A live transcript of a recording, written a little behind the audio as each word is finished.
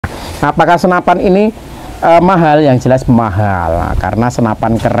Apakah senapan ini mahal? Yang jelas mahal, karena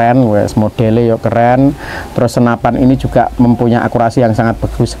senapan keren, wes modelnya yuk keren. Terus senapan ini juga mempunyai akurasi yang sangat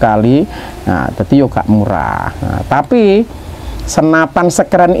bagus sekali. Nah, jadi yuk gak murah. Nah, tapi senapan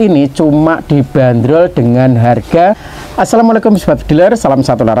sekeren ini cuma dibanderol dengan harga. Assalamualaikum sobat dealer, salam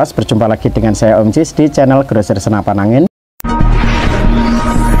satu laras. Berjumpa lagi dengan saya Om Cis di channel Grosir Senapan Angin.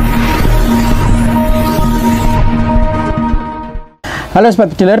 Halo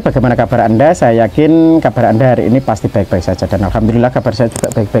sobat dealer, bagaimana kabar Anda? Saya yakin kabar Anda hari ini pasti baik-baik saja, dan alhamdulillah kabar saya juga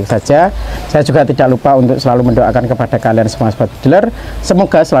baik-baik saja. Saya juga tidak lupa untuk selalu mendoakan kepada kalian semua sobat dealer,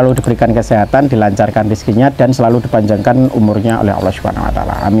 semoga selalu diberikan kesehatan, dilancarkan rezekinya, dan selalu dipanjangkan umurnya oleh Allah Subhanahu wa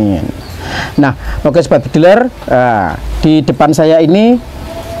taala. Amin. Nah, oke sobat dealer, di depan saya ini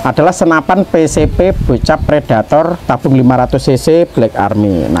adalah senapan PCP Bocap Predator tabung 500 cc Black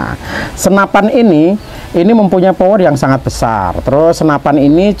Army. Nah, senapan ini mempunyai power yang sangat besar. Terus senapan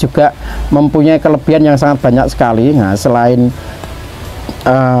ini juga mempunyai kelebihan yang sangat banyak sekali. Nah, selain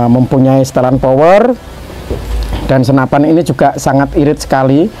mempunyai setelan power, dan senapan ini juga sangat irit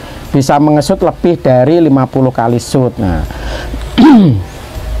sekali, bisa mengesut lebih dari 50 kali shoot. Nah,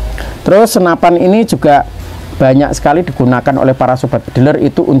 terus senapan ini juga banyak sekali digunakan oleh para sobat dealer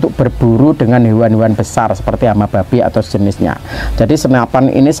itu untuk berburu dengan hewan-hewan besar seperti hama babi atau sejenisnya. Jadi senapan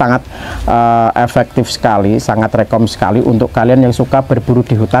ini sangat efektif sekali, sangat rekom sekali untuk kalian yang suka berburu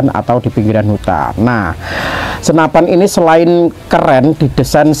di hutan atau di pinggiran hutan. Nah, senapan ini selain keren,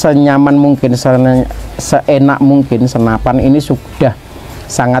 didesain senyaman mungkin, seenak mungkin. Senapan ini sudah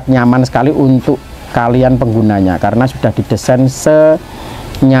sangat nyaman sekali untuk kalian penggunanya, karena sudah didesain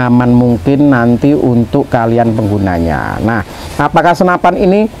nyaman mungkin nanti untuk kalian penggunanya. Nah, apakah senapan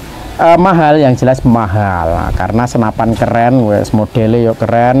ini mahal? Yang jelas mahal, karena senapan keren, wes modelnya yuk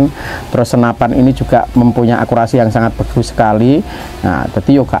keren. Terus senapan ini juga mempunyai akurasi yang sangat bagus sekali. Nah, jadi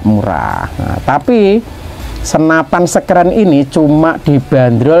yuk gak murah. Nah, tapi senapan sekeren ini cuma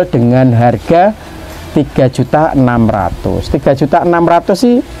dibanderol dengan harga 3.600.000. 3.600.000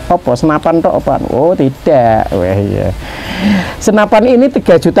 sih apa senapan tok apa? Oh tidak. Wah iya. Senapan ini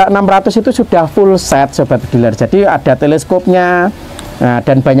 3.600.000 itu sudah full set sobat dealer. Jadi ada teleskopnya, nah,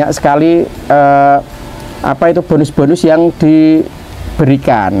 dan banyak sekali bonus-bonus yang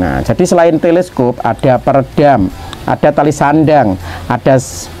diberikan. Nah, jadi selain teleskop ada peredam, ada tali sandang, ada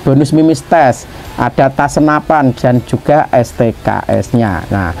bonus mimis tes, ada tas senapan, dan juga STKS-nya.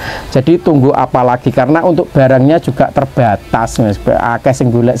 Nah, jadi tunggu apa lagi, karena untuk barangnya juga terbatas, akeh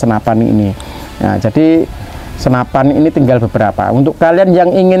sing golek senapan ini. Nah, jadi senapan ini tinggal beberapa. Untuk kalian yang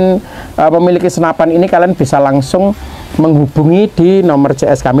ingin memiliki senapan ini, kalian bisa langsung menghubungi di nomor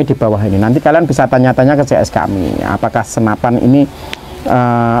CS kami di bawah ini. Nanti kalian bisa tanya-tanya ke CS kami, apakah senapan ini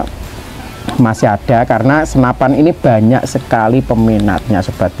masih ada, karena senapan ini banyak sekali peminatnya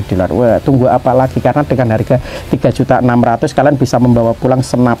sobat dealer. Wah, tunggu apa lagi, karena dengan harga 3.600.000 kalian bisa membawa pulang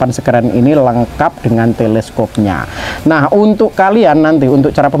senapan sekeren ini lengkap dengan teleskopnya. Nah, untuk kalian nanti untuk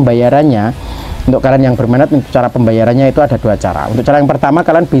cara pembayarannya, untuk kalian yang berminat, untuk cara pembayarannya itu ada dua cara. Untuk cara yang pertama,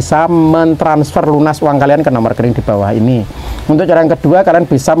 kalian bisa mentransfer lunas uang kalian ke nomor rekening di bawah ini. Untuk cara yang kedua, kalian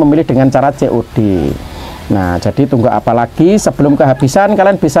bisa memilih dengan cara COD. Nah, jadi tunggu apa lagi, sebelum kehabisan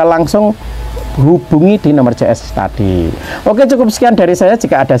kalian bisa langsung hubungi di nomor CS tadi. Oke, cukup sekian dari saya.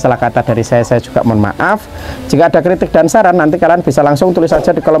 Jika ada salah kata dari saya juga mohon maaf. Jika ada kritik dan saran, nanti kalian bisa langsung tulis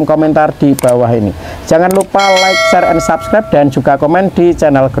saja di kolom komentar di bawah ini. Jangan lupa like, share, and subscribe, dan juga komen di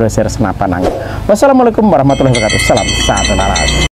channel Grosir Senapan Angin. Wassalamualaikum warahmatullahi wabarakatuh. Salam satu laras.